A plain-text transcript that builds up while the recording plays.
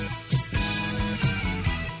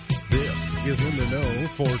is In the Know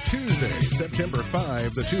for Tuesday, September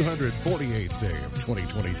 5, the 248th day of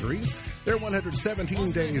 2023. There are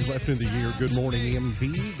 117 days left in the year. Good morning,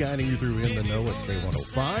 MP, guiding you through In the Know at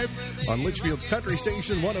K105. On Litchfield's Country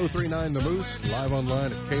Station, 1039 The Moose, live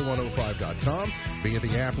online at K105.com, via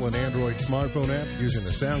the Apple and Android smartphone app, using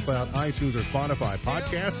the SoundCloud, iTunes, or Spotify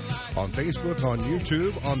podcast, on Facebook, on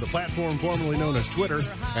YouTube, on the platform formerly known as Twitter,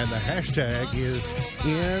 and the hashtag is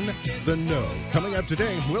In the Know. Coming up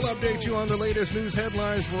today, we'll update you on the latest news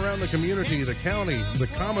headlines from around the community, the county, the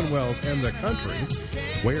Commonwealth, and the country.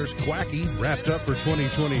 Where's Quacky wrapped up for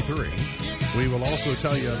 2023? We will also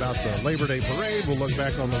tell you about the Labor Day Parade. We'll look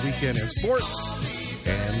back on the weekend in sports.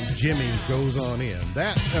 And Jimmy goes on in.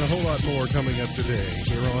 That and a whole lot more coming up today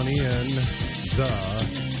here on In the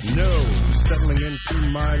Know. Settling into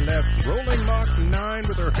my left, rolling Mach 9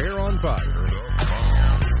 with her hair on fire,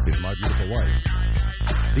 is my beautiful wife,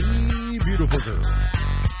 the beautiful girl.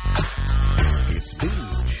 It's Beach.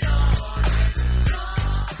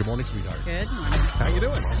 Good morning, sweetheart. Good morning. How you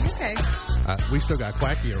doing? Okay. We still got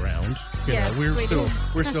Quacky around. Yes,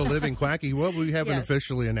 we're still living Quacky. Well, we haven't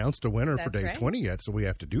officially announced a winner for day 20 yet, so we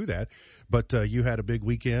have to do that. But you had a big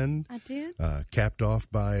weekend. I did. Capped off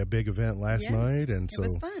by a big event last night, and it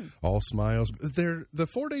was fun. All smiles. The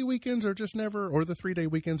 4-day weekends are just never, or the 3-day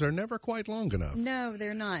weekends are never quite long enough. No,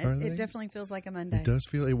 they're not. It definitely feels like a Monday. It does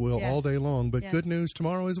feel it will all day long. But good news,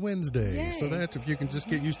 tomorrow is Wednesday, Yay. so that's if you can just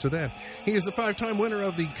get used to that. He is the 5-time winner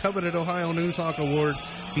of the coveted Ohio Newshawk Award.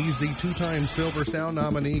 He's the 2-time Silver Sound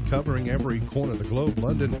nominee, covering every corner of the globe: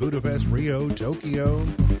 London, Budapest, Rio, Tokyo,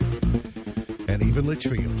 and even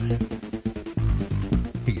Litchfield.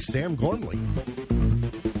 He's Sam Gormley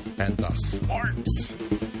and the Sparks.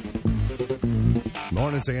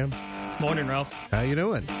 Morning, Sam. Morning, Ralph. How you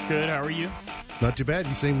doing? Good. How are you? Not too bad.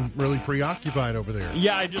 You seem really preoccupied over there.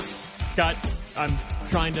 Yeah, I'm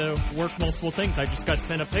trying to work multiple things. I just got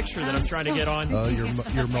sent a picture that I'm trying to get on. Oh, you're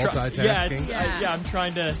multitasking? I'm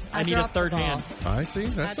trying to. I need a third hand. I see.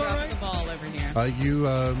 That's all right. I dropped the ball over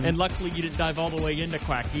here. And luckily you didn't dive all the way into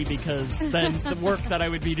Quacky, because then the work that I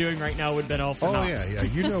would be doing right now would have been all for naught. Yeah.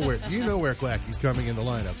 You know where Quacky's coming in the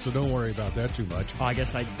lineup, so don't worry about that too much. I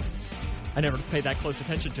guess I never pay that close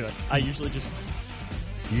attention to it. I usually just.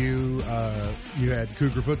 You had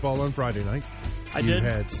Cougar football on Friday night. You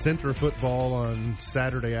had Center football on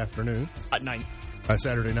Saturday afternoon. At night.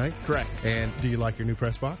 Saturday night? Correct. And do you like your new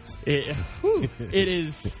press box? It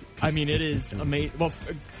is. I mean, it is amazing. Well,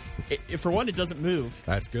 for one, it doesn't move.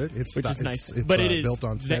 That's good. Which is nice. It's but it is built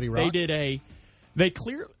on steady rock. They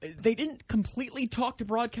didn't completely talk to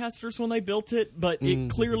broadcasters when they built it, but it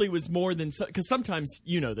clearly was more than, because sometimes,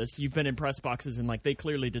 you know this, you've been in press boxes, and they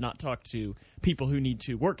clearly did not talk to people who need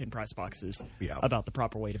to work in press boxes about the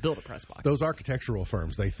proper way to build a press box. Those architectural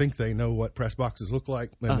firms, they think they know what press boxes look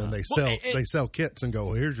like, and then they sell kits and go,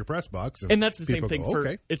 well, here's your press box. And that's the same thing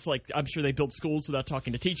it's like, I'm sure they build schools without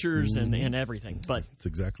talking to teachers and everything. But that's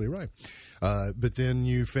exactly right. But then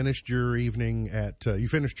you finished your weekend at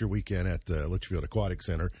the Litchfield Aquatic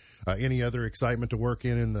Center. Any other excitement to work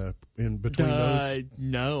in between those?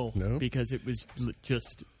 No, because it was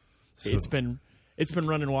just it's been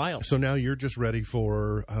running wild. So now you're just ready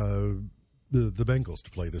for the Bengals to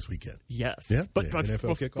play this weekend. Yes, yeah. But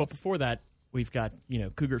before that, we've got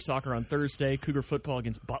Cougar soccer on Thursday, Cougar football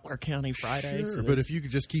against Butler County Friday. Sure, but if you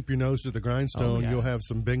could just keep your nose to the grindstone, you'll have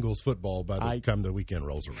some Bengals football by the time the weekend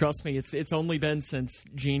rolls around. Trust me, it's only been since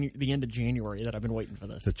the end of January that I've been waiting for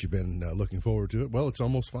this. That you've been looking forward to it. Well, it's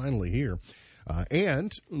almost finally here.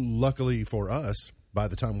 And luckily for us, by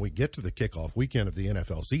the time we get to the kickoff weekend of the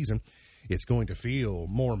NFL season, it's going to feel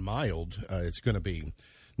more mild. It's going to be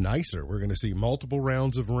nicer. We're going to see multiple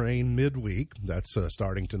rounds of rain midweek. That's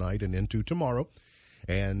starting tonight and into tomorrow.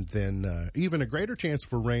 And then even a greater chance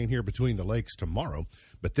for rain here between the lakes tomorrow.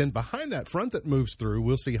 But then behind that front that moves through,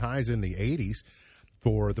 we'll see highs in the 80s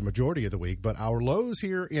for the majority of the week. But our lows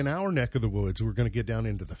here in our neck of the woods, we're going to get down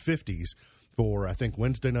into the 50s for, I think,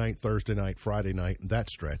 Wednesday night, Thursday night, Friday night, that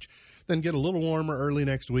stretch. Then get a little warmer early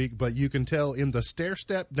next week. But you can tell in the stair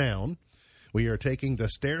step down, we are taking the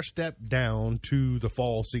stair step down to the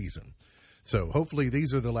fall season. So hopefully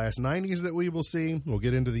these are the last 90s that we will see. We'll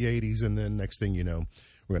get into the 80s, and then next thing you know,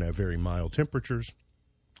 we're going to have very mild temperatures.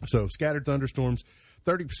 So scattered thunderstorms,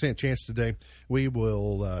 30% chance today. We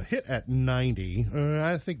will hit at 90.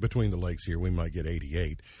 I think between the lakes here, we might get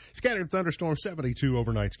 88. Scattered thunderstorms, 72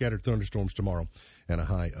 overnight. Scattered thunderstorms tomorrow, and a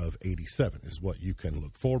high of 87 is what you can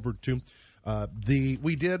look forward to.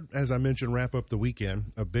 We did, as I mentioned, wrap up the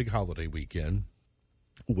weekend, a big holiday weekend,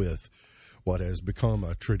 with what has become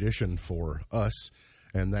a tradition for us,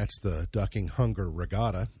 and that's the Ducking Hunger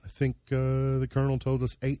Regatta. I think the Colonel told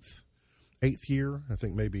us 8th year, I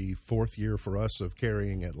think maybe 4th year for us of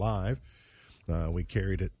carrying it live. We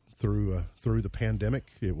carried it through the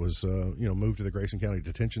pandemic. It was moved to the Grayson County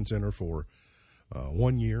Detention Center for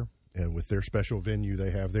 1 year, and with their special venue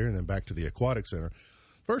they have there, and then back to the Aquatic Center.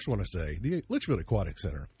 First, I want to say the Litchfield Aquatic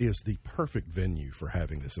Center is the perfect venue for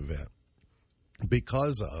having this event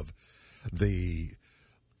because of the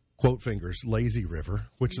quote fingers lazy river,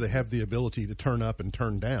 which they have the ability to turn up and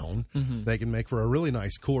turn down. Mm-hmm. They can make for a really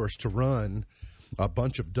nice course to run a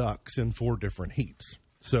bunch of ducks in 4 different heats.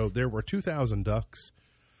 So there were 2,000 ducks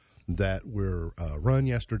that were run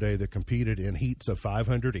yesterday that competed in heats of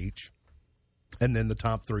 500 each, and then the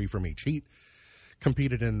top 3 from each heat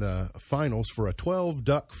competed in the finals for a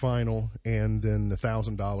 12-duck final, and then the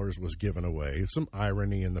 $1,000 was given away. Some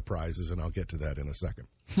irony in the prizes, and I'll get to that in a second.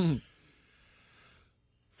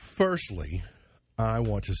 Firstly, I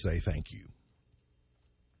want to say thank you.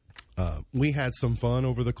 We had some fun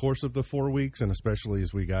over the course of the 4 weeks, and especially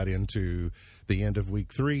as we got into the end of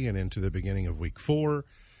week 3 and into the beginning of week 4,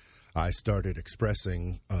 I started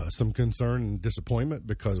expressing some concern and disappointment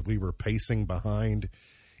because we were pacing behind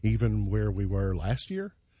even where we were last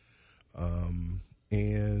year,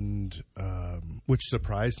 which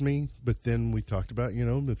surprised me. But then we talked about,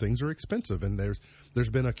 the things are expensive, and there's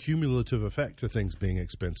been a cumulative effect to things being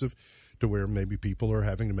expensive, to where maybe people are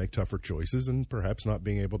having to make tougher choices and perhaps not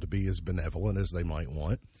being able to be as benevolent as they might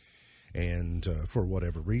want. And for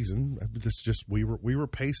whatever reason, it's just we were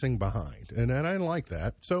pacing behind, and I didn't like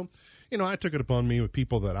that. So, I took it upon me with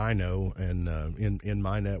people that I know and in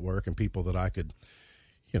my network, and people that I could,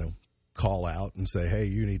 call out and say, hey,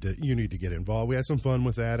 you need to get involved. We had some fun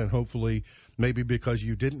with that, and hopefully, maybe because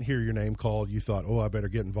you didn't hear your name called, you thought, I better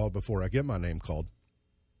get involved before I get my name called.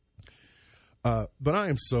 But I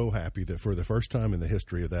am so happy that for the first time in the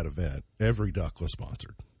history of that event, every duck was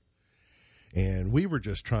sponsored. And we were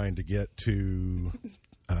just trying to get to,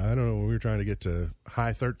 we were trying to get to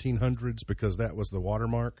high 1,300s because that was the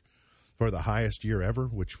watermark for the highest year ever,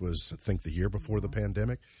 which was, I think, the year before the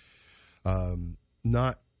pandemic.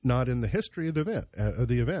 Not in the history of the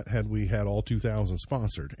event had we had all 2,000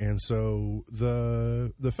 sponsored. And so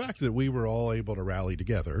the fact that we were all able to rally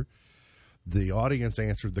together, the audience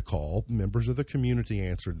answered the call, members of the community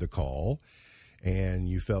answered the call, and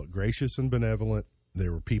you felt gracious and benevolent.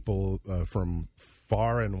 There were people from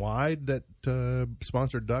far and wide that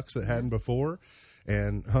sponsored ducks that hadn't before.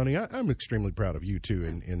 And, honey, I'm extremely proud of you, too,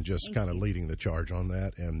 in just kind of leading the charge on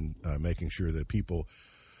that and making sure that people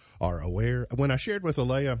are aware. When I shared with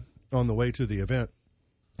Alea on the way to the event,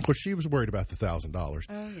 of course, she was worried about the $1,000.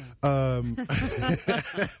 Oh,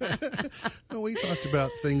 yeah. We talked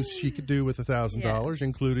about things she could do with $1,000,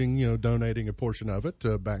 including, donating a portion of it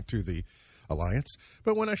back to the Alliance.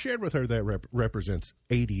 But when I shared with her that represents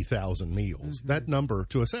 80,000 meals, mm-hmm. That number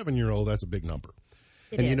to a 7-year-old, that's a big number.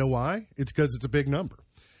 And you know why? It's because it's a big number.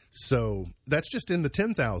 So that's just in the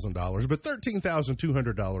 $10,000, but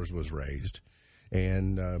 $13,200 was raised.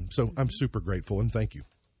 And so I'm super grateful, and thank you.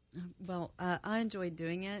 Well, I enjoyed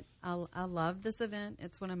doing it. I love this event.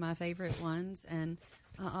 It's one of my favorite ones, and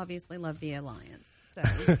I obviously love the Alliance. So.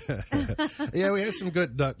 Yeah, we had some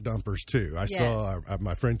good duck dumpers, too. I saw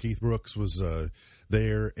my friend Keith Brooks was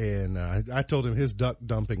there, and I told him his duck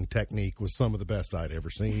dumping technique was some of the best I'd ever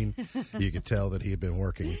seen. You could tell that he had been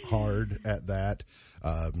working hard at that.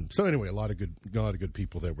 So anyway, a lot of good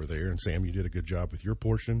people that were there, and Sam, you did a good job with your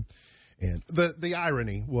portion. And the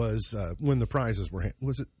irony was when the prizes were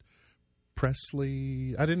was it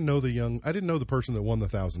Presley? I didn't know the person that won the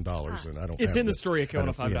 $1,000, and I don't. It's in the story at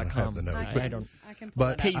K105.com. I don't.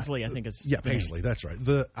 But Paisley, I think is Paisley. That's right.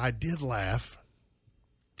 I did laugh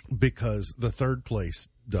because the third place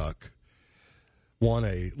duck won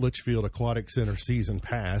a Litchfield Aquatic Center season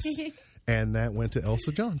pass, and that went to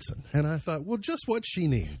Elsa Johnson. And I thought, well, just what she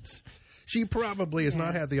needs. She probably has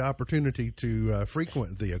not had the opportunity to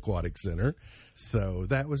frequent the Aquatic Center, so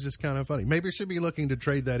that was just kind of funny. Maybe she'd be looking to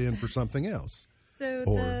trade that in for something else. So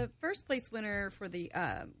the first place winner for the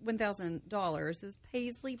 $1,000 is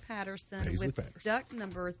Paisley Patterson duck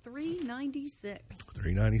number 396.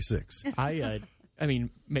 396. I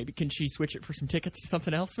mean, maybe can she switch it for some tickets to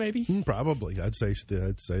something else? Maybe probably. I'd say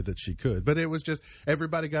that she could, but it was just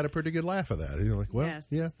everybody got a pretty good laugh of that. You're like, well, yes,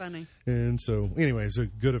 yeah, it's funny. And so, anyway, it's a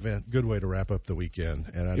good event, good way to wrap up the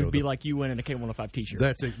weekend. And I know it would be like you winning a K105 T-shirt.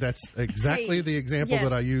 That's exactly the example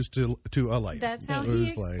that I used to Alea. That's how he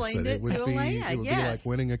explained it to Alea. It would be like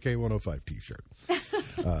winning a K105 T-shirt,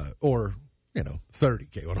 or 30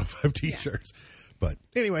 K105 T-shirts. Yeah. But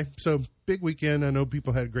anyway, so big weekend. I know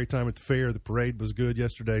people had a great time at the fair. The parade was good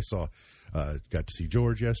yesterday. Got to see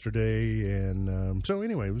George yesterday, and so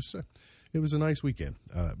anyway, it it was a nice weekend.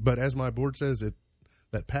 But as my board says,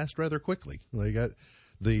 that passed rather quickly. They got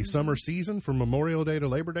the summer season from Memorial Day to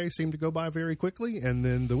Labor Day seemed to go by very quickly, and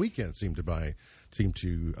then the weekend seemed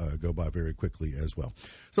to go by very quickly as well.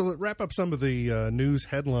 So let's wrap up some of the news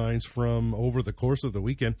headlines from over the course of the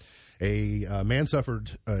weekend. A man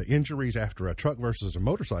suffered injuries after a truck versus a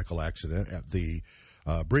motorcycle accident at the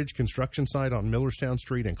bridge construction site on Millerstown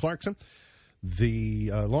Street in Clarkson.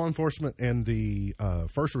 The law enforcement and the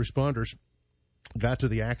first responders got to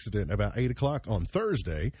the accident about 8 o'clock on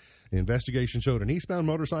Thursday. The investigation showed an eastbound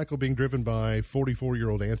motorcycle being driven by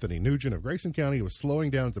 44-year-old Anthony Nugent of Grayson County. He was slowing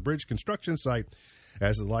down at the bridge construction site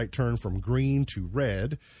as the light turned from green to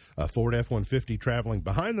red. A Ford F-150 traveling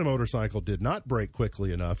behind the motorcycle did not brake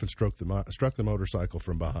quickly enough and struck the motorcycle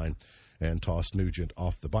from behind and tossed Nugent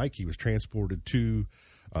off the bike. He was transported to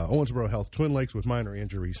Owensboro Health Twin Lakes with minor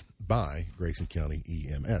injuries by Grayson County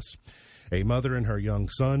EMS. A mother and her young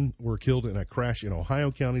son were killed in a crash in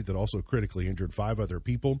Ohio County that also critically injured 5 other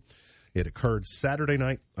people. It occurred Saturday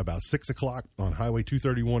night about 6 o'clock on Highway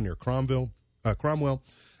 231 near Cromwell.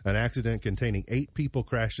 An accident containing 8 people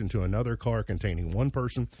crashed into another car containing 1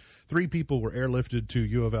 person. 3 people were airlifted to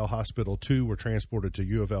UofL Hospital. 2 were transported to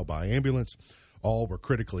UofL by ambulance. All were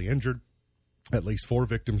critically injured. At least 4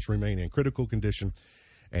 victims remain in critical condition.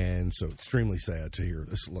 And so extremely sad to hear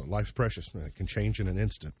this. Life's precious. It can change in an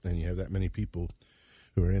instant. And you have that many people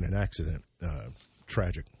who are in an accident.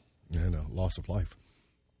 Tragic. And a loss of life.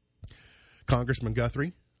 Congressman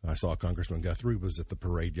Guthrie. I saw Congressman Guthrie was at the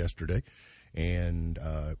parade yesterday. And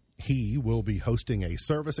he will be hosting a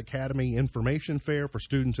Service Academy information fair for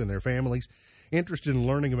students and their families interested in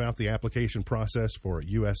learning about the application process for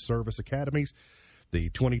U.S. Service Academies. The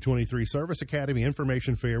 2023 Service Academy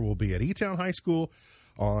Information Fair will be at E-Town High School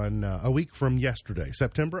on a week from yesterday,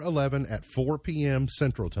 September 11 at 4 p.m.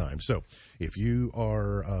 Central Time. So if you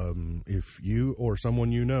or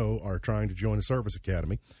someone you know are trying to join a service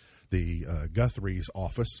academy, the Guthrie's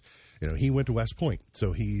office, he went to West Point,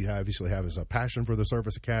 so he obviously has a passion for the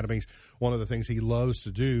service academies. One of the things he loves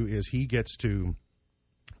to do is he gets to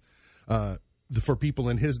for people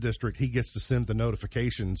in his district, he gets to send the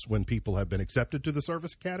notifications when people have been accepted to the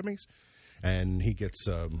service academies. And he gets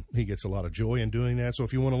a lot of joy in doing that. So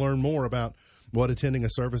if you want to learn more about what attending a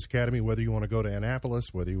service academy, whether you want to go to Annapolis,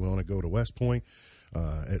 whether you want to go to West Point,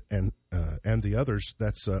 and the others,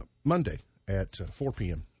 that's Monday at 4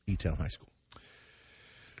 p.m. E-Town High School.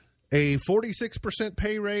 A 46%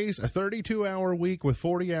 pay raise, a 32-hour week with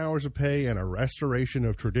 40 hours of pay, and a restoration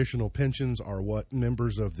of traditional pensions are what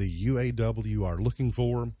members of the UAW are looking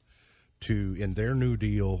for in their new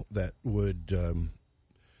deal that would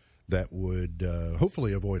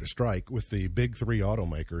hopefully avoid a strike with the big 3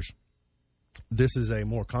 automakers. This is a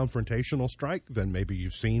more confrontational strike than maybe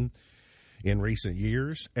you've seen in recent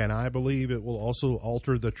years, and I believe it will also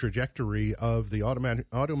alter the trajectory of the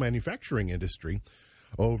auto manufacturing industry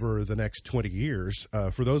over the next 20 years.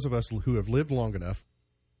 For those of us who have lived long enough,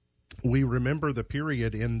 we remember the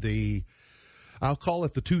period in I'll call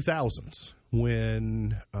it the 2000s,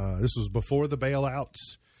 when this was before the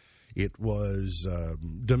bailouts. It was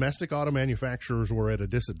domestic auto manufacturers were at a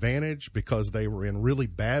disadvantage because they were in really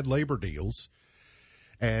bad labor deals,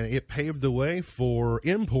 and it paved the way for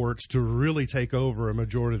imports to really take over a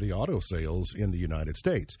majority of the auto sales in the United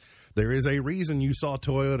States. There is a reason you saw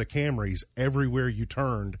Toyota Camrys everywhere you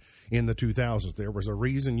turned in the 2000s. There was a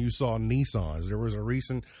reason you saw Nissans. There was a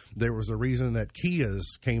reason that Kias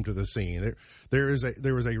came to the scene. There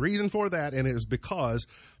was a reason for that, and it is because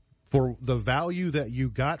for the value that you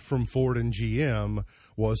got from Ford and GM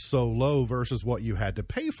was so low versus what you had to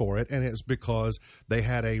pay for it, and it's because they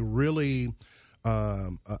had a really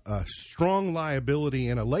a strong liability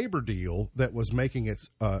in a labor deal that was making it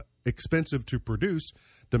expensive to produce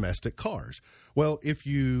domestic cars. Well, if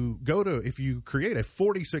you create a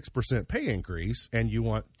 46% pay increase and you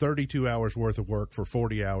want 32 hours worth of work for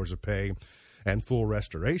 40 hours of pay and full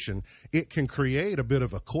restoration, it can create a bit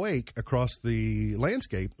of a quake across the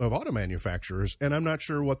landscape of auto manufacturers, and I'm not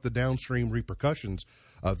sure what the downstream repercussions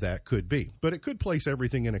of that could be. But it could place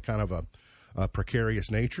everything in a kind of a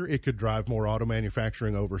precarious nature. It could drive more auto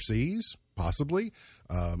manufacturing overseas, possibly.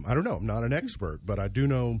 I don't know. I'm not an expert, but I do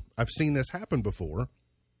know I've seen this happen before,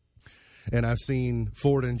 and I've seen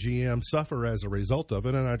Ford and GM suffer as a result of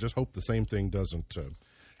it, and I just hope the same thing doesn't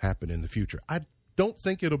happen in the future. I don't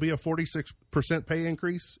think it'll be a 46% pay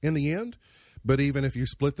increase in the end, but even if you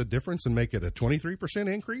split the difference and make it a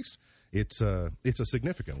 23% increase, it's a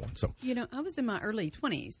significant one. So I was in my early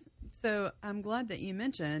 20s, so I'm glad that you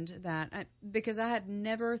mentioned that because I had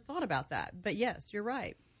never thought about that. But yes, you're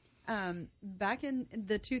right. back in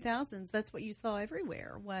the 2000s, that's what you saw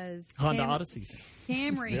everywhere was Honda Odysseys,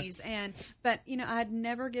 Camrys, but I had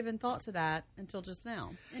never given thought to that until just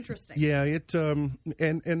now. Interesting. Yeah,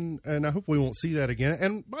 and I hope we won't see that again.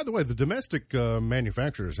 And by the way, the domestic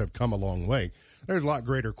manufacturers have come a long way. There's a lot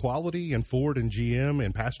greater quality in Ford and GM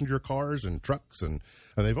and passenger cars and trucks, and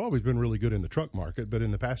they've always been really good in the truck market, but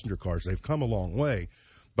in the passenger cars, they've come a long way.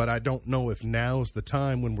 But I don't know if now's the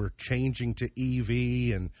time when we're changing to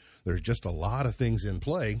EV, and there's just a lot of things in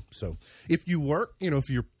play. So if you work, if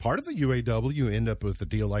you're part of the UAW, you end up with a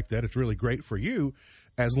deal like that. It's really great for you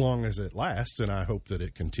as long as it lasts, and I hope that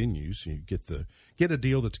it continues. You get a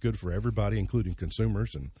deal that's good for everybody, including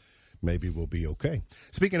consumers, and maybe we'll be okay.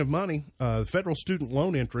 Speaking of money, federal student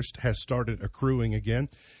loan interest has started accruing again.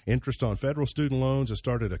 Interest on federal student loans has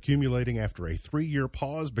started accumulating after a 3-year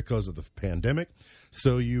pause because of the pandemic.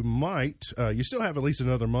 So you still have at least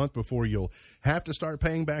another month before you'll have to start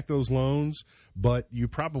paying back those loans, but you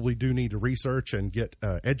probably do need to research and get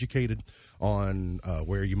educated on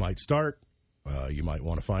where you might start. You might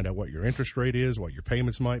want to find out what your interest rate is, what your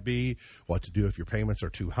payments might be, what to do if your payments are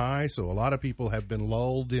too high. So a lot of people have been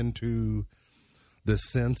lulled into this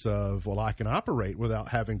sense of, well, I can operate without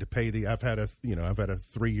having to pay I've had a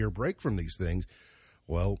 3-year break from these things.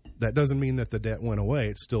 Well, that doesn't mean that the debt went away.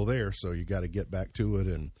 It's still there. So you got to get back to it,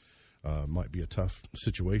 and might be a tough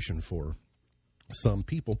situation for some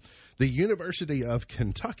people. The University of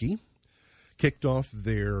Kentucky kicked off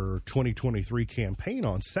their 2023 campaign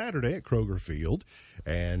on Saturday at Kroger Field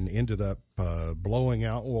and ended up blowing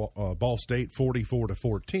out Ball State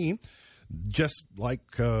 44-14. Just like,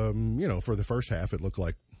 for the first half, it looked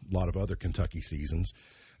like a lot of other Kentucky seasons.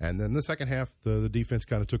 And then the second half, the defense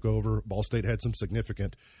kind of took over. Ball State had some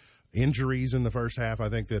significant injuries in the first half, I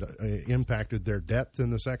think, that impacted their depth in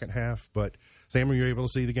the second half. But, Sam, were you able to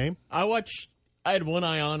see the game? I had one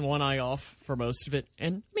eye on, one eye off for most of it.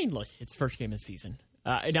 And, look, it's the first game of the season.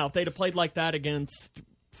 Now, if they'd have played like that against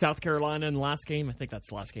South Carolina in the last game, I think that's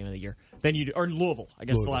the last game of the year, then or Louisville, I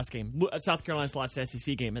guess the last game. South Carolina's the last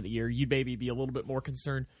SEC game of the year. You'd maybe be a little bit more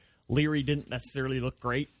concerned. Leary didn't necessarily look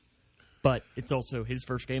great, but it's also his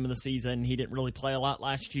first game of the season. He didn't really play a lot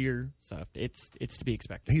last year, so it's to be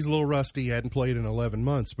expected. He's a little rusty. He hadn't played in 11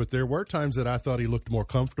 months, but there were times that I thought he looked more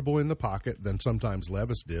comfortable in the pocket than sometimes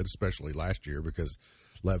Levis did, especially last year, because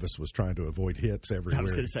Levis was trying to avoid hits everywhere. I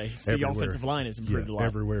was going to say, the offensive line has improved a lot.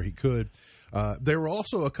 Everywhere he could. There were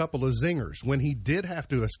also a couple of zingers. When he did have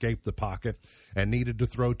to escape the pocket and needed to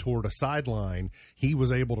throw toward a sideline, he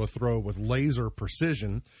was able to throw with laser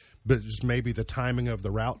precision, but just maybe the timing of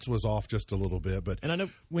the routes was off just a little bit. And I know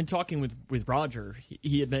when talking with Roger,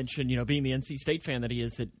 he had mentioned, being the NC State fan that he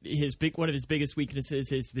is, that one of his biggest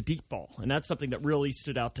weaknesses is the deep ball. And that's something that really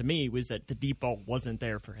stood out to me, was that the deep ball wasn't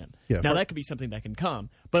there for him. Yeah, now, that could be something that can come.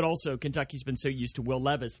 But also, Kentucky's been so used to Will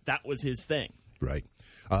Levis, that was his thing. Right.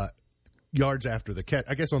 Yards after the catch,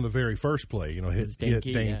 I guess on the very first play, hit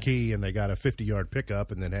Dane Key, and they got a 50-yard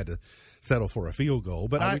pickup and then had to settle for a field goal.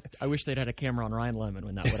 But I wish they'd had a camera on Ryan Lemon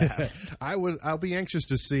when that would have happened. I'll be anxious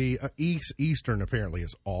to see. Eastern apparently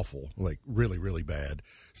is awful, like really, really bad.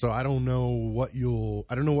 So I don't know what you'll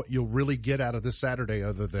really get out of this Saturday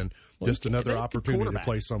other than just another opportunity to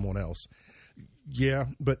play someone else. Yeah,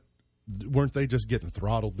 but weren't they just getting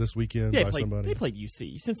throttled this weekend by somebody? They played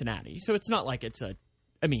UC, Cincinnati, so it's not like it's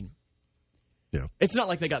yeah, it's not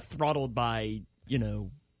like they got throttled by,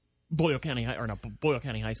 Boyle County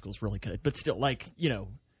High School is really good, but still,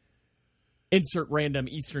 insert random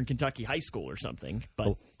Eastern Kentucky high school or something.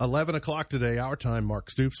 But 11 o'clock today, our time, Mark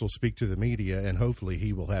Stoops will speak to the media, and hopefully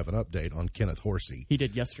he will have an update on Kenneth Horsey. He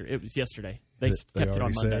did yesterday. It was yesterday. They kept it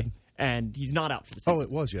on Monday. And he's not out for the season. Oh, it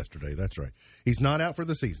was yesterday. That's right. He's not out for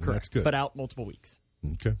the season. Correct. That's good. But out multiple weeks.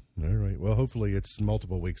 Okay. All right. Well, hopefully it's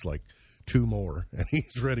multiple weeks, like 2 more, and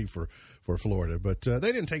he's ready for Florida. But they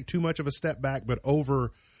didn't take too much of a step back, but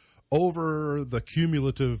over the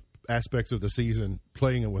cumulative aspects of the season,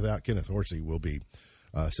 playing it without Kenneth Horsey will be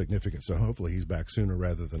significant. So hopefully he's back sooner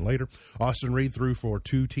rather than later. Austin Reed threw for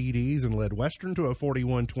 2 TDs and led Western to a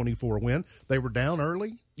 41-24 win. They were down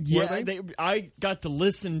early. Yeah, I got to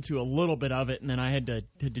listen to a little bit of it, and then I had to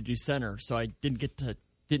do center, so I didn't get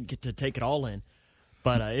to take it all in.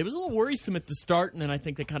 But it was a little worrisome at the start, and then I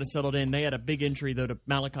think they kind of settled in. They had a big injury, though, to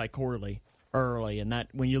Malachi Corley early, and that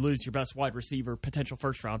when you lose your best wide receiver, potential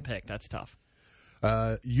first-round pick, that's tough.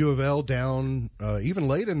 UofL down even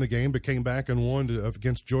late in the game, but came back and won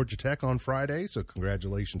against Georgia Tech on Friday, so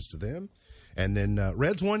congratulations to them. And then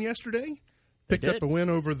Reds won yesterday. Picked up a win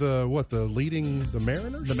over the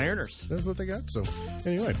Mariners? The Mariners. That's what they got. So,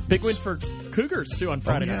 anyway. Big win for Cougars, too, on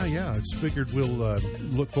Friday night. Yeah. I just figured we'll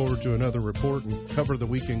look forward to another report and cover the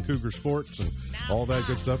weekend Cougar sports and all that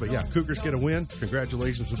good stuff. But, yeah, Cougars get a win.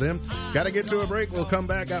 Congratulations to them. Got to get to a break. We'll come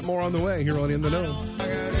back. Got more on the way here on In the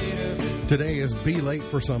Know. Today is Be Late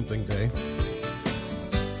for Something Day.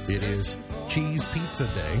 It is Cheese Pizza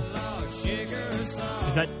Day.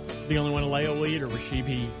 Is that the only one Alea will eat, or would she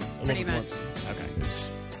be a Pretty little much. more? Okay.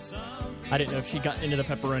 I didn't know if she got into the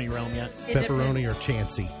pepperoni realm yet. Pepperoni or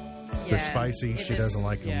Chansey. They're spicy. She doesn't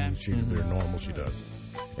like them. Yeah. They're normal. She does.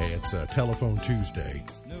 And it's Telephone Tuesday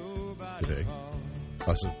today.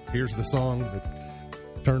 So here's the song that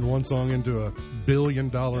turned one song into $1 billion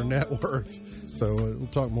net worth. So we'll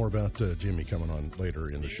talk more about Jimmy coming on later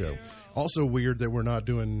in the show. Also weird that we're not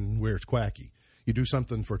doing Where's Quacky. You do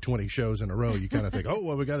something for 20 shows in a row, you kind of think, oh,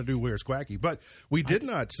 well, we got to do Where's Quacky. But we did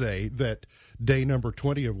not say that day number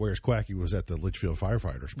 20 of Where's Quacky was at the Litchfield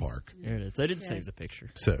Firefighters Park. There it is. They didn't save the picture.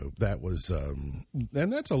 So that was, and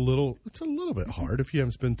it's a little bit hard. If you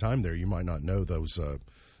haven't spent time there, you might not know those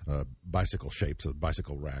bicycle shapes of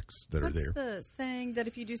bicycle racks that are there. What's the saying that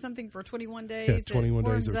if you do something for 21 days, 21 it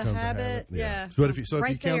days forms it becomes a habit? Yeah. So But if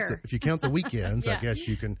you count the weekends, I guess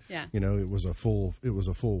you can. Yeah. It was a full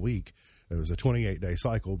week. It was a 28-day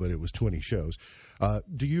cycle, but it was 20 shows.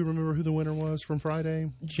 Do you remember who the winner was from Friday?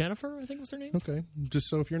 Jennifer, I think was her name. Okay, just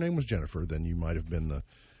so if your name was Jennifer, then you might have been the.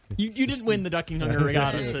 You didn't win the Ducking Hunger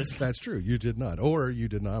Regatta, sis. That's true. You did not. Or you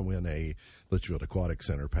did not win a Litchfield Aquatic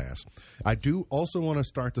Center pass. I do also want to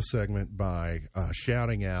start the segment by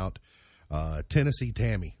shouting out Tennessee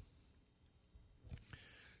Tammy.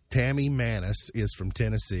 Tammy Manis is from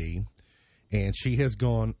Tennessee, and she has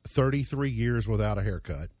gone 33 years without a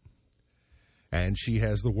haircut, and she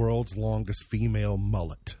has the world's longest female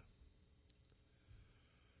mullet.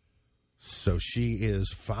 So she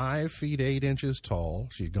is 5 feet 8 inches tall.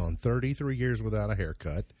 She's gone 33 years without a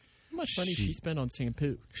haircut. How much money did she spend on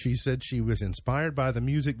shampoo? She said she was inspired by the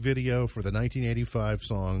music video for the 1985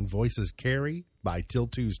 song Voices Carry by Till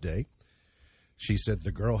Tuesday. She said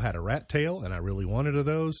the girl had a rat tail, and I really wanted of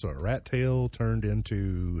those, so a rat tail turned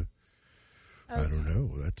into, I don't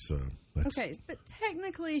know. That's Okay, but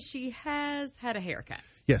technically she has had a haircut.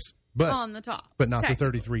 Yes. But on the top. But not for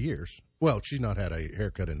 33 years. Well, she's not had a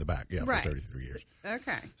haircut in the back, for 33 years.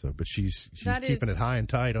 Okay. So, but she's keeping it high and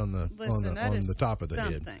tight on the top of the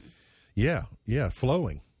head. Yeah,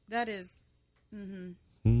 flowing. That is.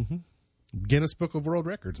 Guinness Book of World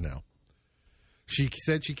Records now. She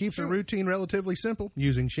said she keeps her routine relatively simple,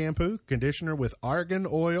 using shampoo, conditioner with argan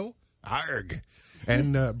oil,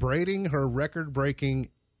 and braiding her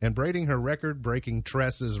record-breaking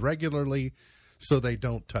tresses regularly so they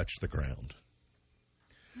don't touch the ground.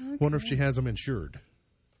 Okay. Wonder if she has them insured.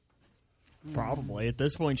 Probably. At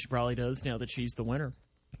this point, she probably does now that she's the winner.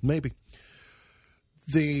 Maybe.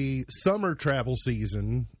 The summer travel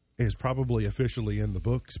season is probably officially in the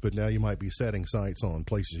books, but now you might be setting sights on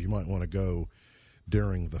places you might want to go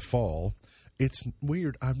during the fall. It's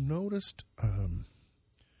weird. I've noticed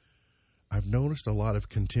a lot of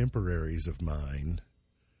contemporaries of mine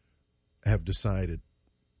have decided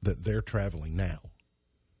that they're traveling now.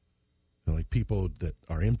 Like people that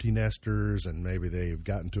are empty nesters, and maybe they've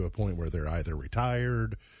gotten to a point where they're either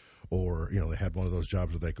retired or, they had one of those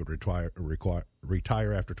jobs where they could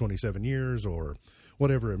retire after 27 years or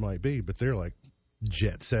whatever it might be, but they're like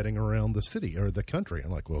jet setting around the city or the country.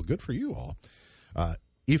 I'm like, well, good for you all.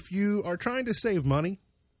 If you are trying to save money,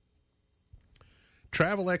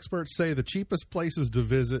 travel experts say the cheapest places to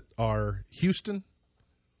visit are Houston,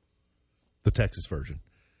 the Texas version,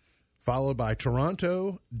 followed by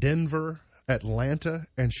Toronto, Denver, Atlanta,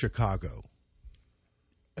 and Chicago.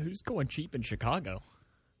 Who's going cheap in Chicago?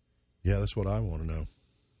 Yeah, that's what I want to know.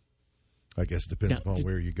 I guess it depends upon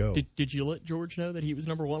where you go. Did you let George know that he was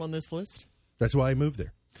number one on this list? That's why he moved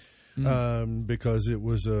there, because it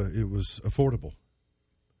was affordable,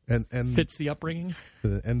 and fits the upbringing.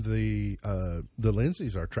 And the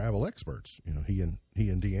Lindsays are travel experts. He and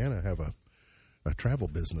Deanna have a travel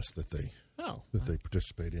business that they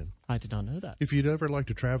participate in. I did not know that. If you'd ever like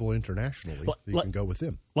to travel internationally, you can go with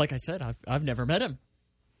them. Like I said, I've never met him.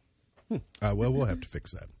 Well, we'll have to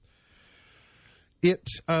fix that. It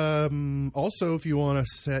also, if you want to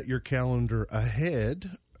set your calendar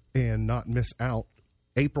ahead and not miss out,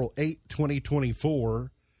 April 8,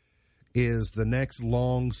 2024 is the next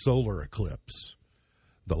long solar eclipse.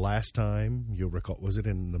 The last time, you'll recall, was it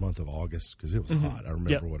in the month of August? Because it was hot. I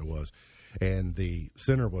remember what it was. And the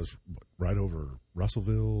center was right over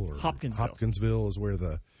Russellville or Hopkinsville is where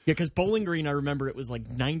the... Yeah, because Bowling Green, I remember it was like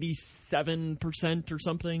 97% or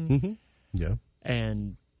something. Yeah.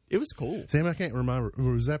 And it was cool. Sam, I can't remember.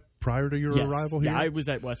 Was that prior to your arrival here? Yeah, I was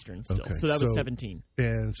at Western still. Okay. So that was 17.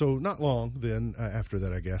 And so not long then after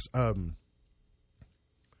that, I guess.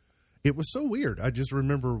 It was so weird. I just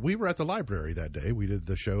remember we were at the library that day. We did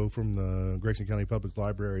the show from the Grayson County Public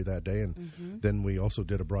Library that day, and then we also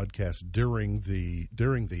did a broadcast during the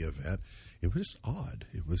event. It was just odd.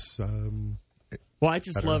 It was. Well, I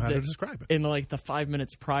just loved it. it. To describe it. In like the 5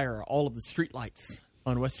 minutes prior, all of the streetlights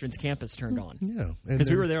on Western's campus turned on. Yeah, because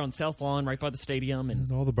we were there on South Lawn, right by the stadium,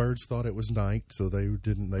 and all the birds thought it was night, so they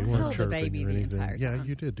weren't held chirping the baby or the anything. entire Yeah, time.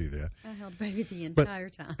 you did do that. I held baby the entire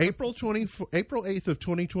time. April 8th of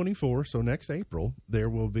 2024. So next April, there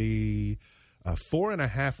will be a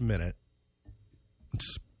 4.5 minute,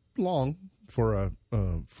 long for an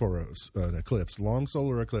eclipse, long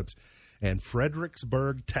solar eclipse, and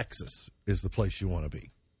Fredericksburg, Texas, is the place you want to be.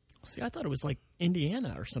 See, I thought it was like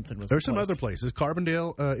Indiana or something. There's some other places.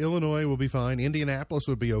 Carbondale, Illinois will be fine. Indianapolis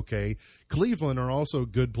would be okay. Cleveland are also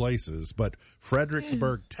good places, but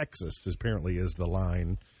Fredericksburg, Texas, apparently is the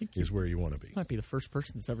line, is where you want to be. Might be the first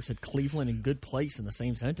person that's ever said Cleveland and good place in the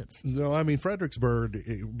same sentence. No, I mean Fredericksburg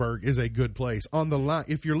is a good place on the line.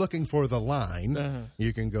 If you're looking for the line,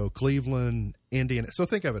 you can go Cleveland, Indiana. So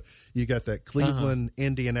think of it. You got that Cleveland,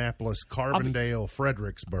 Indianapolis, Carbondale,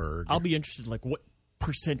 Fredericksburg. I'll be interested, like what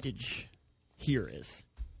percentage here is.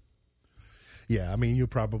 Yeah, I mean, you'll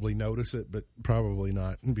probably notice it, but probably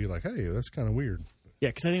not, and be like, hey, that's kind of weird. Yeah,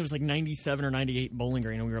 because I think it was like 97 or 98 in Bowling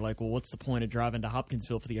Green, and we were like, well, what's the point of driving to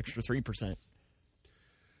Hopkinsville for the extra 3%?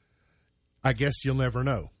 I guess you'll never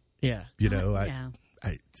know. Yeah. You know,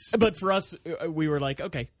 but for us, we were like,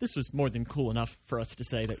 okay, this was more than cool enough for us to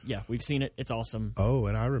say that, yeah, we've seen it. It's awesome. Oh,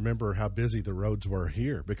 and I remember how busy the roads were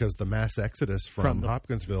here because the mass exodus from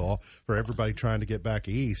Hopkinsville for everybody trying to get back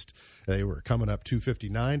east. They were coming up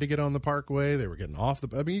 259 to get on the Parkway. They were getting off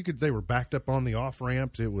they were backed up on the off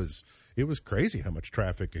ramps. It was crazy how much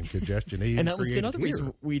traffic and congestion. And that was another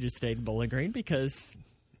reason we just stayed in Bowling Green because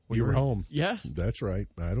you were home. Yeah, that's right.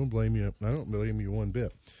 I don't blame you. I don't blame you one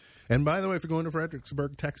bit. And by the way, if you're going to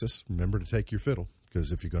Fredericksburg, Texas, remember to take your fiddle,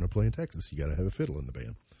 because if you're going to play in Texas, you got to have a fiddle in the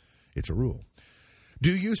band. It's a rule.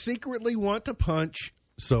 Do you secretly want to punch?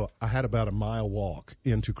 So I had about a mile walk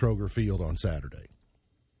into Kroger Field on Saturday.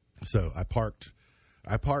 So I parked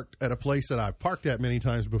at a place that I've parked at many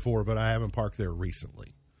times before, but I haven't parked there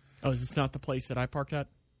recently. Oh, is this not the place that I parked at?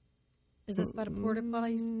 Is this by the porta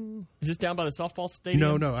place? Is this down by the softball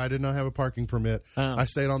stadium? No, I did not have a parking permit. I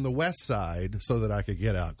stayed on the west side so that I could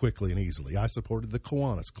get out quickly and easily. I supported the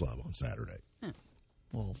Kiwanis Club on Saturday.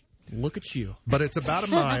 Well, look at you. But it's about a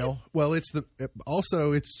mile. Well, it's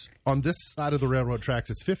on this side of the railroad tracks,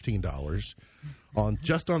 it's $15.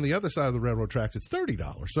 Just on the other side of the railroad tracks, it's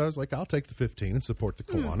 $30. So I was like, I'll take the 15 and support the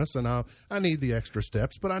Kiwanis, and I need the extra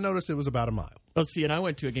steps. But I noticed it was about a mile. Well, see, and I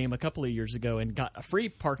went to a game a couple of years ago and got a free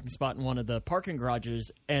parking spot in one of the parking garages,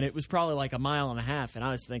 and it was probably like a mile and a half. And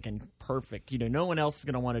I was thinking, perfect. No one else is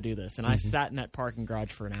going to want to do this. And I sat in that parking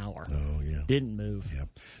garage for an hour. Oh, yeah. Didn't move. Yeah.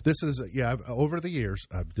 This is, over the years,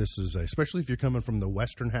 especially if you're coming from the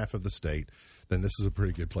western half of the state, then this is a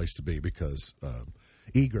pretty good place to be because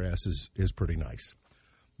egress is pretty nice.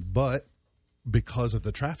 But because of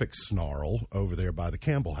the traffic snarl over there by the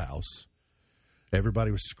Campbell House,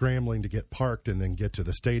 everybody was scrambling to get parked and then get to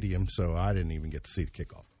the stadium, so I didn't even get to see the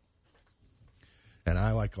kickoff. And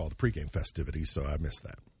I like all the pregame festivities, so I missed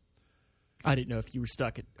that. I didn't know if you were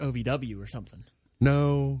stuck at OVW or something.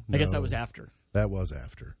 No. I guess that was after. That was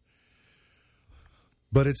after.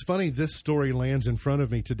 But it's funny, this story lands in front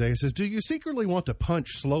of me today. It says, do you secretly want to punch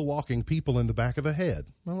slow-walking people in the back of the head?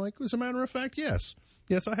 I'm like, as a matter of fact, yes.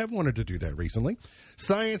 Yes, I have wanted to do that recently.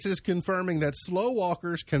 Science is confirming that slow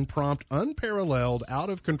walkers can prompt unparalleled,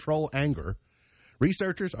 out-of-control anger.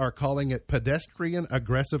 Researchers are calling it pedestrian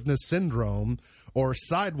aggressiveness syndrome, or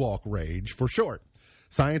sidewalk rage for short.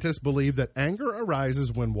 Scientists believe that anger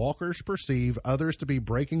arises when walkers perceive others to be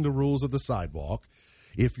breaking the rules of the sidewalk.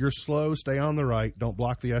 If you're slow, stay on the right, don't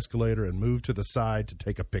block the escalator, and move to the side to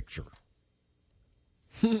take a picture.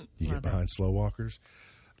 You get behind slow walkers?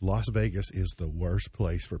 Las Vegas is the worst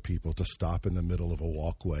place for people to stop in the middle of a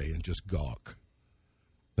walkway and just gawk.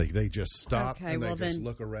 They just stop and they just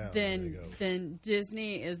look around. Then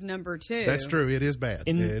Disney is number 2. That's true. It is bad.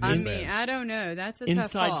 I don't know. That's a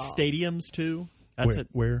tough call. Inside stadiums too.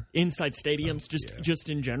 Where? Inside stadiums, just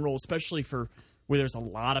in general, especially for where there's a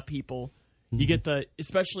lot of people. You get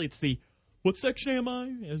especially it's what section am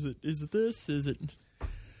I? Is it this? Is it?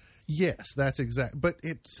 Yes, that's exact. But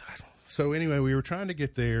it's. So anyway, we were trying to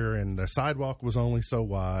get there, and the sidewalk was only so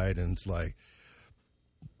wide, and it's like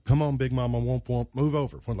come on, Big Mama, womp womp, move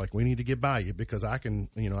over. We're like, we need to get by you because I can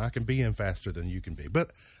be in faster than you can be.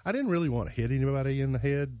 But I didn't really want to hit anybody in the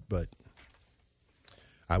head, but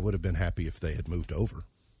I would have been happy if they had moved over.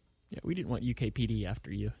 Yeah, we didn't want UKPD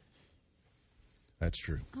after you. That's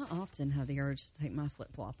true. I often have the urge to take my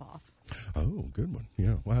flip-flop off. Oh, good one.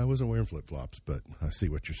 Yeah. Well, I wasn't wearing flip-flops, but I see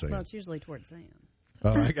what you're saying. Well, it's usually towards Sam.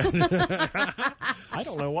 Oh, I got it. I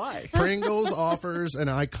don't know why. Pringles offers an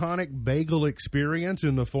iconic bagel experience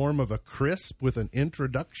in the form of a crisp with an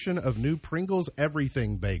introduction of new Pringles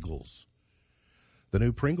Everything Bagels. The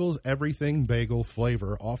new Pringles Everything Bagel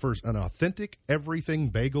flavor offers an authentic everything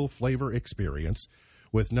bagel flavor experience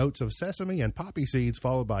with notes of sesame and poppy seeds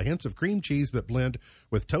followed by hints of cream cheese that blend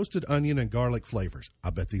with toasted onion and garlic flavors. I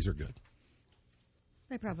bet these are good.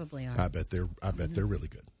 They probably are. I bet they're really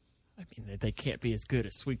good. I mean, they can't be as good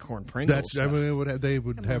as sweet corn Pringles. I mean, they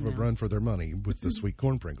would have a run for their money with the sweet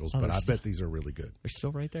corn Pringles, but I bet these are really good. They're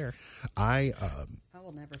still right there. I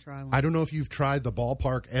will never try one. I don't know if you've tried the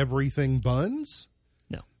Ballpark Everything Buns.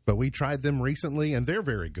 No. But we tried them recently, and they're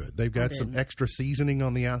very good. They've got some extra seasoning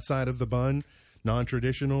on the outside of the bun,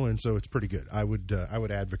 non-traditional, and so it's pretty good. I would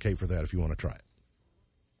advocate for that if you want to try it.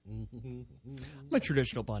 I'm a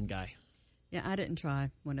traditional bun guy. Yeah, I didn't try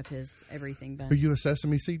one of his everything buns. Are you a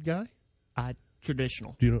sesame seed guy?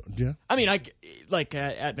 Traditional. Do you know? Yeah. I mean,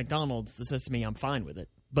 at McDonald's, the sesame, I'm fine with it,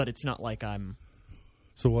 but it's not like I'm.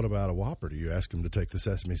 So what about a Whopper? Do you ask them to take the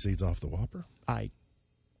sesame seeds off the Whopper? I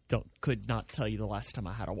could not tell you the last time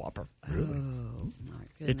I had a Whopper. Really? Oh my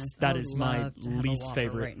goodness! That is my least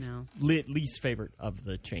favorite right now. Least favorite of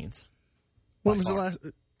the chains. When was the last?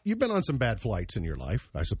 You've been on some bad flights in your life,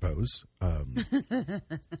 I suppose. I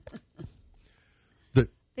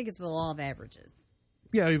think it's the law of averages.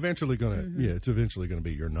 Yeah, it's eventually going to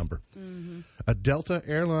be your number. Mm-hmm. A Delta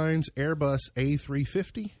Airlines Airbus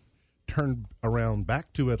A350 turned around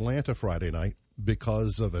back to Atlanta Friday night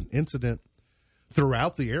because of an incident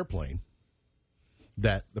throughout the airplane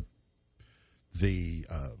that the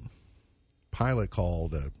pilot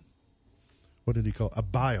called what did he call a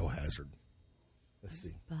biohazard? Let's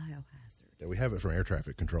see. Biohazard. Yeah, we have it from air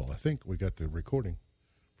traffic control. I think we got the recording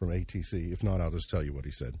from ATC. If not, I'll just tell you what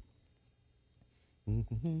he said. Did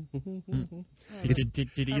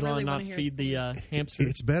Elon not feed the hamster?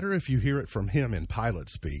 It's better if you hear it from him in pilot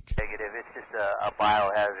speak. Negative. It's just a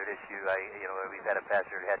biohazard issue. We've had a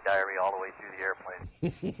passenger who had diarrhea all the way through the airplane.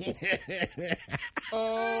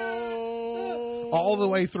 All the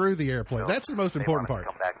way through the airplane. That's the most important part.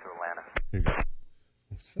 Come back to Atlanta. Here you go.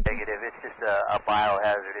 Negative. It's just a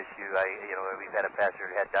biohazard issue. We've had a passenger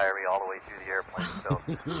who had diarrhea all the way through the airplane, so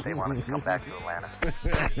they wanted to come back to Atlanta.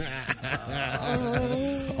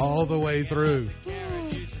 All the way through.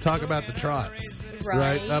 Talk about the trots.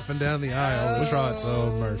 Right up and down the aisle. The trots.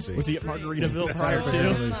 Oh, mercy. Was he at Margaritaville prior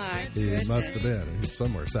to? He must have been. He's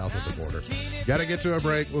somewhere south of the border. Got to get to a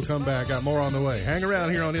break. We'll come back. Got more on the way. Hang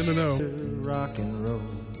around here on In the Know. Rock and roll.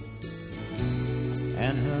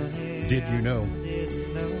 And did you know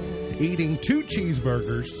eating 2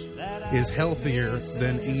 cheeseburgers is healthier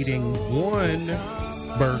than eating 1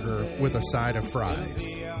 burger with a side of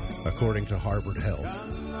fries? According to Harvard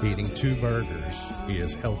Health, eating 2 burgers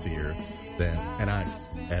is healthier than, and I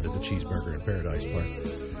added the cheeseburger in paradise part.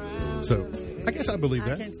 So I guess I believe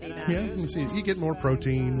that. I can see that. Yeah, you can see it. You get more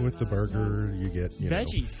protein with the burger. You get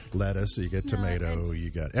veggies, lettuce. You get tomato.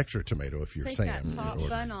 You got extra tomato if you're Take Sam. that top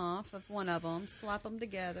bun off of one of them, slap them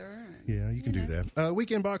together. And, yeah, you can do that.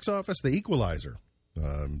 Weekend box office: The Equalizer,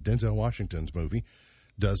 Denzel Washington's movie,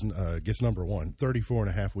 gets number 1,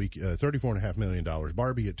 $34.5 million.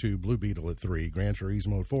 Barbie at 2, Blue Beetle at 3, Gran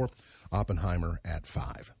Turismo at 4, Oppenheimer at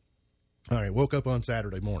 5. All right, woke up on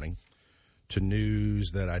Saturday morning to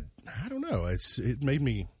news that I don't know. It made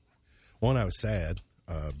me, I was sad,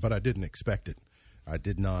 but I didn't expect it. I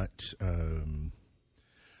did not.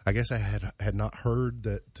 I guess I had not heard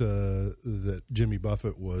that Jimmy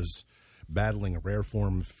Buffett was battling a rare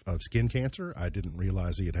form of skin cancer. I didn't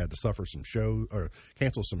realize he had to suffer some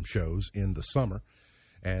cancel some shows in the summer,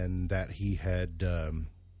 and that he had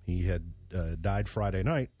died Friday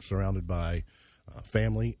night, surrounded by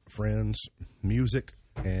family, friends, music,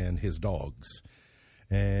 and his dogs.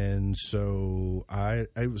 And so I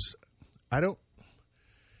don't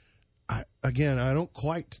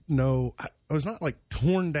quite know. I was not like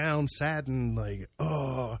torn down, saddened, like,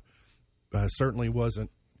 I certainly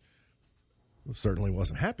wasn't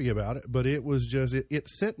happy about it, but it was just, it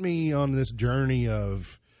sent me on this journey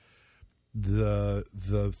of the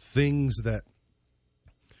things that,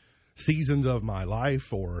 seasons of my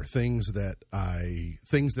life, or things that I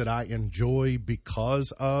enjoy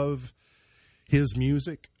because of his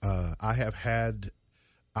music. I have had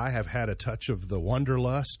I have had a touch of the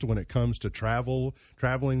wanderlust when it comes to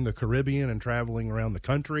traveling the Caribbean and traveling around the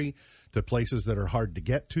country to places that are hard to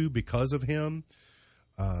get to because of him.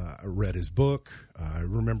 I read his book. I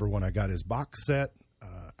remember when I got his box set.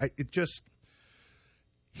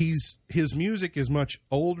 His music is much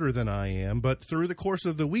older than I am, but through the course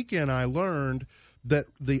of the weekend, I learned that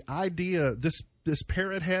the idea, this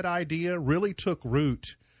Parrothead idea, really took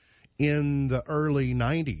root in the early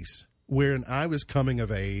 90s, when I was coming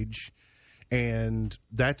of age, and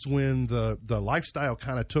that's when the lifestyle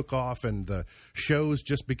kind of took off and the shows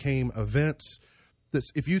just became events.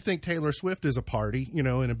 If you think Taylor Swift is a party, and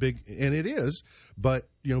it is, but,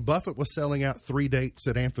 Buffett was selling out 3 dates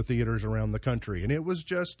at amphitheaters around the country, and it was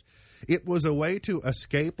a way to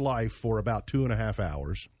escape life for about 2.5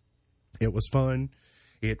 hours. It was fun.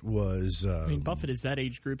 It was. Buffett is that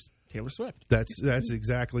age group's Taylor Swift. That's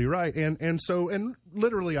exactly right, and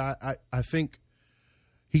literally, I think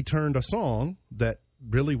he turned a song that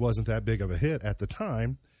really wasn't that big of a hit at the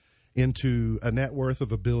time into a net worth of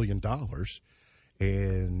 $1 billion,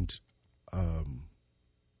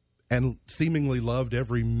 and seemingly loved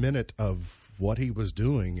every minute of what he was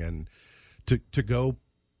doing, and to go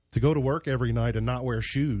to work every night and not wear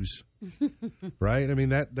shoes. Right? I mean,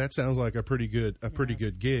 that sounds like a pretty good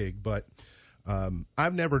gig, but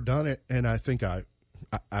I've never done it, and I think I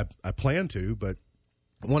plan to. But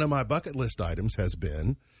one of my bucket list items has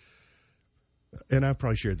been, and I've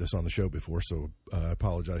probably shared this on the show before, so I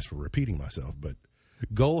apologize for repeating myself, but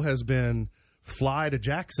goal has been fly to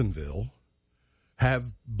Jacksonville, have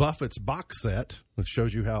Buffett's box set, which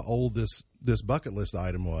shows you how old this bucket list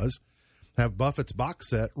item was, have Buffett's box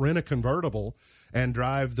set, rent a convertible, and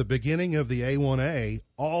drive the beginning of the A1A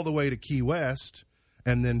all the way to Key West,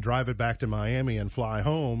 and then drive it back to Miami and fly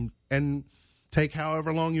home, and take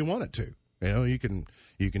however long you want it to.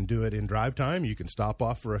 You can do it in drive time. You can stop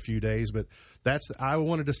off for a few days, but I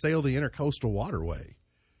wanted to sail the intercoastal waterway,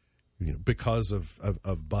 because of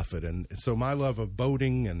Buffett, and so my love of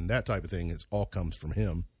boating and that type of thing all comes from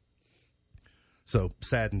him. So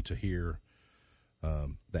saddened to hear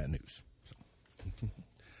that news.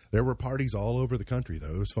 There were parties all over the country,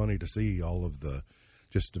 though. It was funny to see all of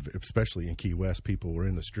especially in Key West, people were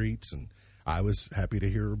in the streets, and I was happy to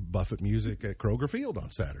hear Buffett music at Kroger Field on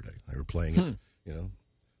Saturday. They were playing it,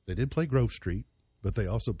 They did play Grove Street, but they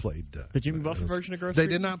also played... the Jimmy Buffett version of Grove Street?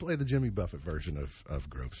 They did not play the Jimmy Buffett version of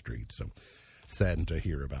Grove Street, so saddened to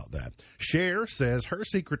hear about that. Cher says her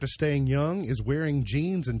secret to staying young is wearing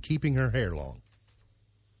jeans and keeping her hair long.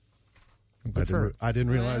 I didn't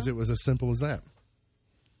realize it was as simple as that.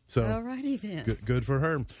 So, alrighty then. Good for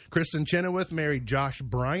her. Kristen Chenoweth married Josh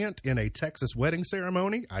Bryant in a Texas wedding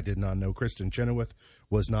ceremony. I did not know Kristen Chenoweth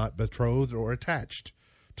was not betrothed or attached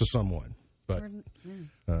to someone, but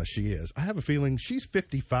she is. I have a feeling she's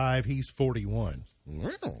 55, he's 41.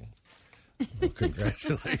 Well,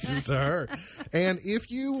 congratulations to her. And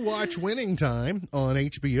if you watch Winning Time on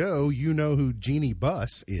HBO, you know who Jeannie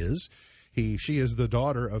Buss is. She is the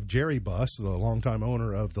daughter of Jerry Buss, the longtime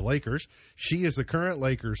owner of the Lakers. She is the current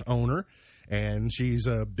Lakers owner, and she's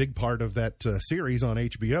a big part of that series on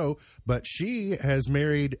HBO. But she has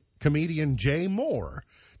married comedian Jay Moore.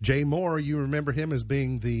 Jay Moore, you remember him as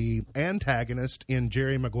being the antagonist in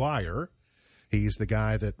Jerry Maguire. He's the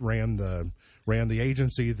guy that ran the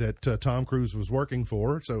agency that Tom Cruise was working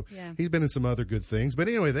for. So he's been in some other good things. But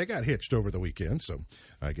anyway, they got hitched over the weekend. So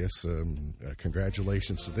I guess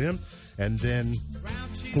congratulations to them. And then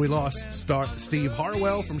we lost Steve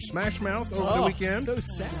Harwell from Smash Mouth over the weekend. So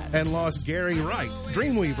sad. And lost Gary Wright.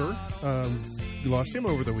 Dreamweaver, we lost him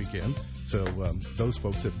over the weekend. So those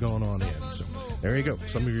folks have gone on in. So there you go.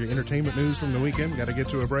 Some of your entertainment news from the weekend. Got to get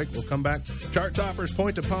to a break. We'll come back. Chart toppers,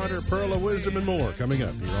 Point to Ponder, Pearl of Wisdom, and more coming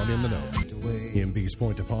up here on In the Know. MB's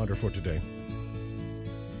Point to Ponder for today.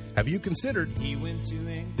 Have you considered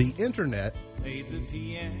the internet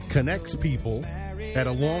connects people at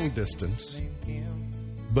a long distance,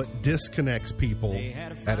 but disconnects people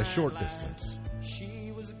at a short distance?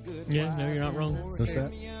 Yeah, no, you're not wrong. What's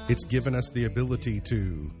that? It's given us the ability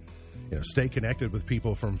to stay connected with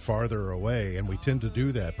people from farther away, and we tend to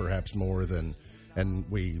do that perhaps more than, and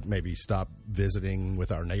we maybe stop visiting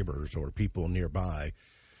with our neighbors or people nearby,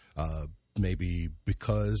 maybe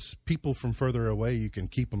because people from further away, you can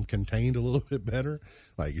keep them contained a little bit better.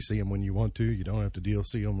 Like you see them when you want to, you don't have to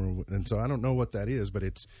see them. And so I don't know what that is, but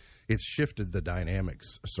it's shifted the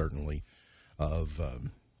dynamics, certainly, of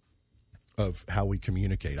how we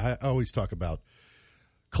communicate. I always talk about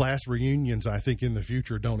class reunions. I think in the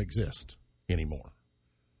future don't exist anymore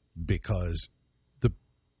because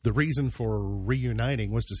The reason for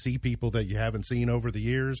reuniting was to see people that you haven't seen over the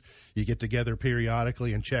years. You get together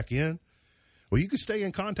periodically and check in. Well, you can stay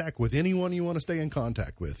in contact with anyone you want to stay in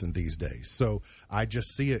contact with in these days. So I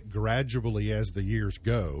just see it gradually as the years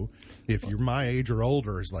go. If you're my age or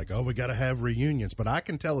older, it's like, oh, we got to have reunions. But I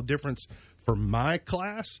can tell a difference for my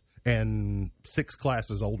class and 6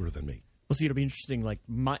 classes older than me. Well, see, it'll be interesting. Like,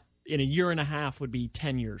 in a year and a half would be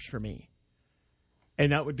 10 years for me.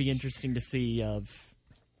 And that would be interesting to see of,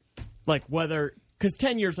 like, whether, because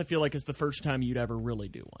 10 years I feel like is the first time you'd ever really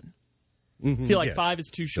do one. I feel like 5 is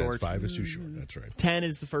too short. 5 is too short, that's right. 10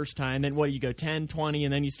 is the first time. Then what do you go, 10, 20,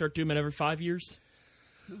 and then you start doing it every 5 years?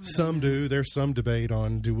 Some do. There's some debate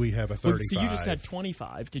on, do we have a 35? So you just had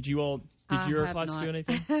 25. Did your class do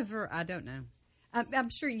anything? I don't know. I'm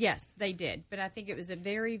sure, yes, they did. But I think it was a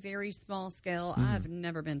very, very small scale. I've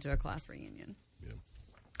never been to a class reunion.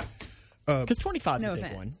 Because 25 is no a big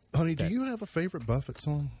offense. one. Honey, do you have a favorite Buffett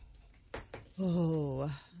song? Oh,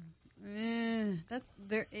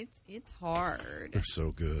 it's hard. They're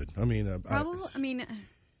so good. I mean,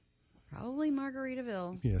 Probably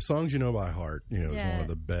Margaritaville. Yeah, Songs You Know by Heart, is Yeah. one of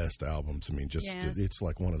the best albums. I mean, Yes. it's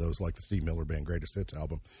like one of those, like the Steve Miller Band Greatest Hits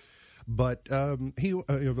album. But I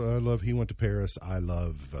love He Went to Paris. I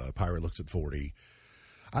love Pirate Looks at 40.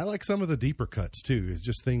 I like some of the deeper cuts, too. It's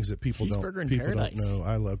just things that people don't know.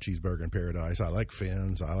 I love Cheeseburger in Paradise. I like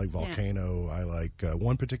Fins. I like Volcano. I like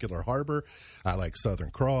One Particular Harbor. I like Southern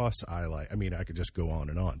Cross. I could just go on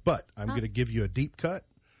and on. But I'm going to give you a deep cut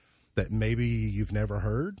that maybe you've never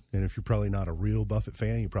heard. And if you're probably not a real Buffett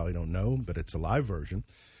fan, you probably don't know, but it's a live version.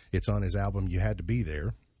 It's on his album, You Had to Be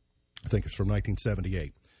There. I think it's from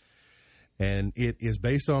 1978. And it is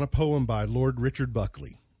based on a poem by Lord Richard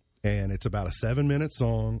Buckley. And it's about a 7-minute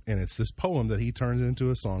song, and it's this poem that he turns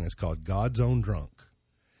into a song. It's called God's Own Drunk.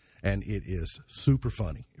 And it is super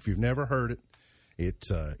funny. If you've never heard it, it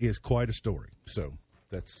is quite a story. So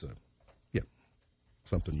that's,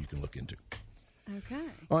 something you can look into. Okay.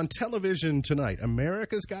 On television tonight,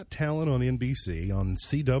 America's Got Talent on NBC, on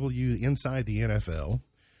CW Inside the NFL.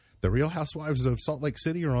 The Real Housewives of Salt Lake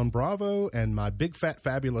City are on Bravo, and My Big Fat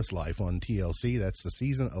Fabulous Life on TLC. That's the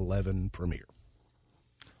season 11 premiere.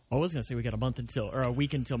 I was going to say we got a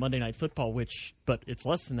week until Monday Night Football, but it's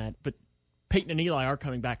less than that. But Peyton and Eli are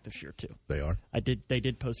coming back this year too. They are. They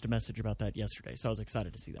did post a message about that yesterday, so I was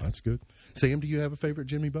excited to see that. That's good. Sam, do you have a favorite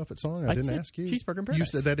Jimmy Buffett song? I didn't ask you. Cheeseburger in Paradise. You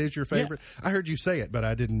said that is your favorite. Yeah. I heard you say it, but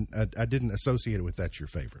I didn't associate it with that's your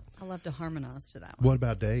favorite. I love to harmonize to that one. What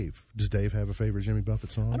about Dave? Does Dave have a favorite Jimmy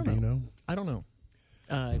Buffett song? I don't know. Do you know? I don't know.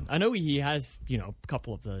 I know he has, a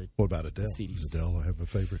couple of the. What about Adele? CDs. Does Adele have a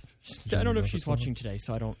favorite? I don't know if she's watching today,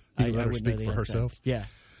 so I don't. I let her wouldn't speak know the for answer. herself. Yeah.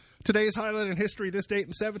 Today's highlight in history. This date in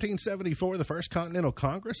 1774, the First Continental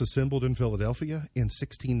Congress assembled in Philadelphia. In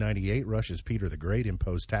 1698, Russia's Peter the Great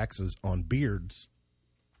imposed taxes on beards.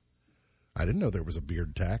 I didn't know there was a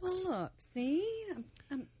beard tax. Well, look, see, yeah.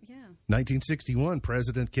 1961,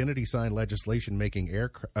 President Kennedy signed legislation making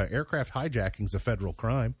aircraft hijackings a federal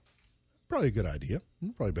crime. Probably a good idea.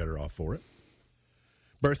 You're probably better off for it.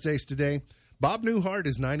 Birthdays today. Bob Newhart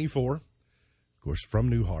is 94. Of course, from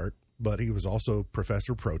Newhart, but he was also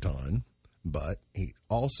Professor Proton. But he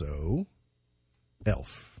also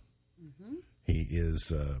Elf. Mm-hmm. He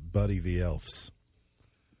is Buddy the Elf's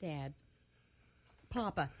Dad.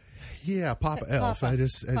 Papa. Yeah, Papa Elf. Papa.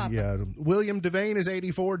 William Devane is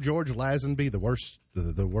 84. George Lazenby, the worst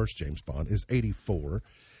James Bond, is 84.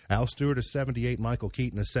 Al Stewart is 78. Michael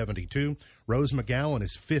Keaton is 72. Rose McGowan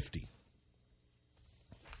is 50.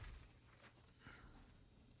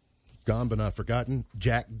 Gone but not forgotten.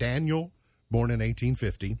 Jack Daniel, born in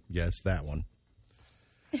 1850. Yes, that one.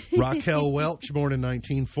 Raquel Welch, born in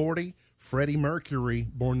 1940. Freddie Mercury,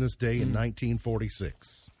 born this day in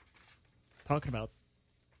 1946. Talking about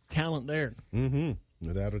talent there. Mm-hmm.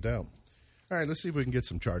 Without a doubt. All right, let's see if we can get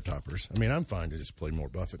some chart toppers. I mean, I'm fine to just play more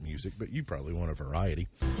Buffett music, but you probably want a variety.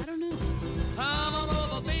 I don't know.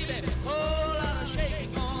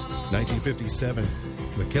 1957,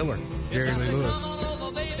 The Killer, Jerry Lee Lewis.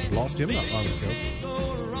 Lost him not long ago.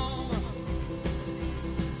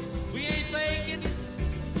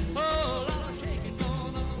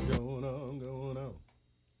 Going on.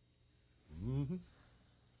 Mm-hmm.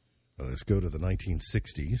 Well, let's go to the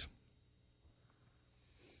 1960s.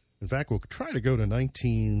 In fact, we'll try to go to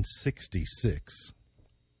 1966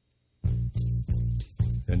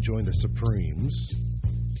 and join the Supremes.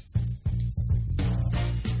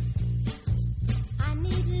 I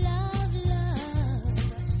need love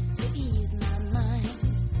to ease my mind.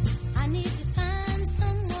 I need to find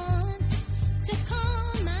someone to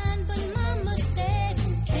call mine, but Mama said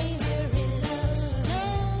you can't hurry love.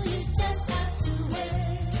 No, you just have to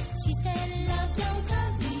wait.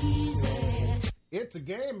 It's a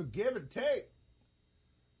game of give and take.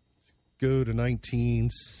 Go to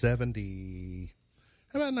 1970.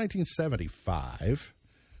 How about 1975?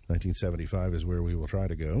 1975 is where we will try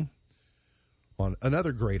to go. On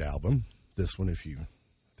another great album. This one, I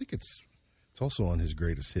think it's also on his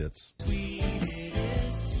greatest hits. James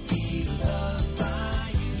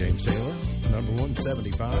Taylor, number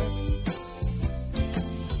 175.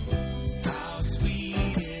 How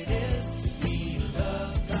sweet it is to be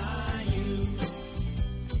loved by you.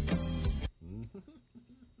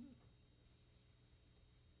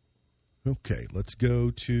 Okay, let's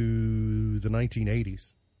go to the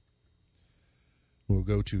 1980s. We'll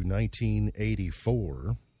go to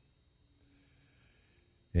 1984.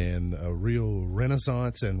 And a real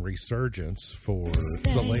renaissance and resurgence for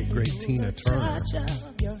the late, great Tina Turner.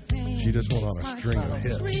 She just went on a string of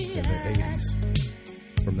hits in the 80s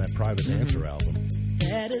from that Private Dancer album.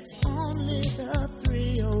 That it's only the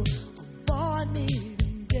thrill of boy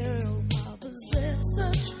meeting girl. Opposites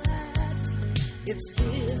attract. It's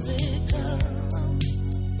physical.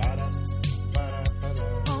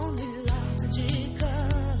 Only logical.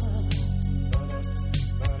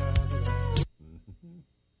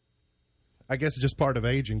 I guess it's just part of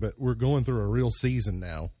aging, but we're going through a real season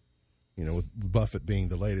now. You know, with Buffett being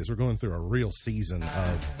the latest, we're going through a real season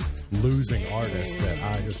of losing artists that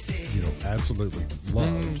I just, absolutely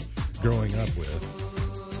loved growing up with.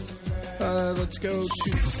 Let's go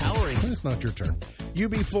to Powering. It's not your turn.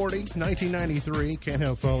 UB40, 1993, Can't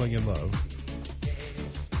Help Falling in Love.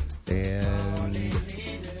 And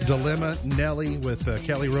Dilemma, Nelly with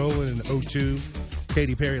Kelly Rowland in 02.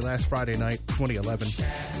 Katy Perry, Last Friday Night, 2011.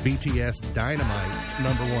 BTS, Dynamite,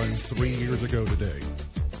 number 1 3 years ago today.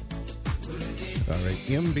 All right,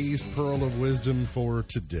 MB's Pearl of Wisdom for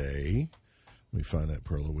today. Let me find that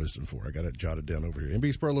Pearl of Wisdom for. I got it jotted down over here.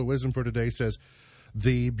 MB's Pearl of Wisdom for today says,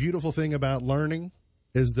 the beautiful thing about learning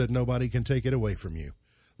is that nobody can take it away from you.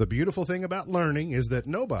 The beautiful thing about learning is that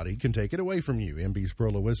nobody can take it away from you. MB's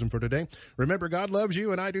Pearl of Wisdom for today. Remember, God loves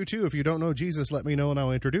you, and I do too. If you don't know Jesus, let me know, and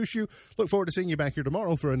I'll introduce you. Look forward to seeing you back here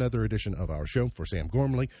tomorrow for another edition of our show. For Sam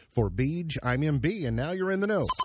Gormley, for Beej, I'm MB, and now you're in the know.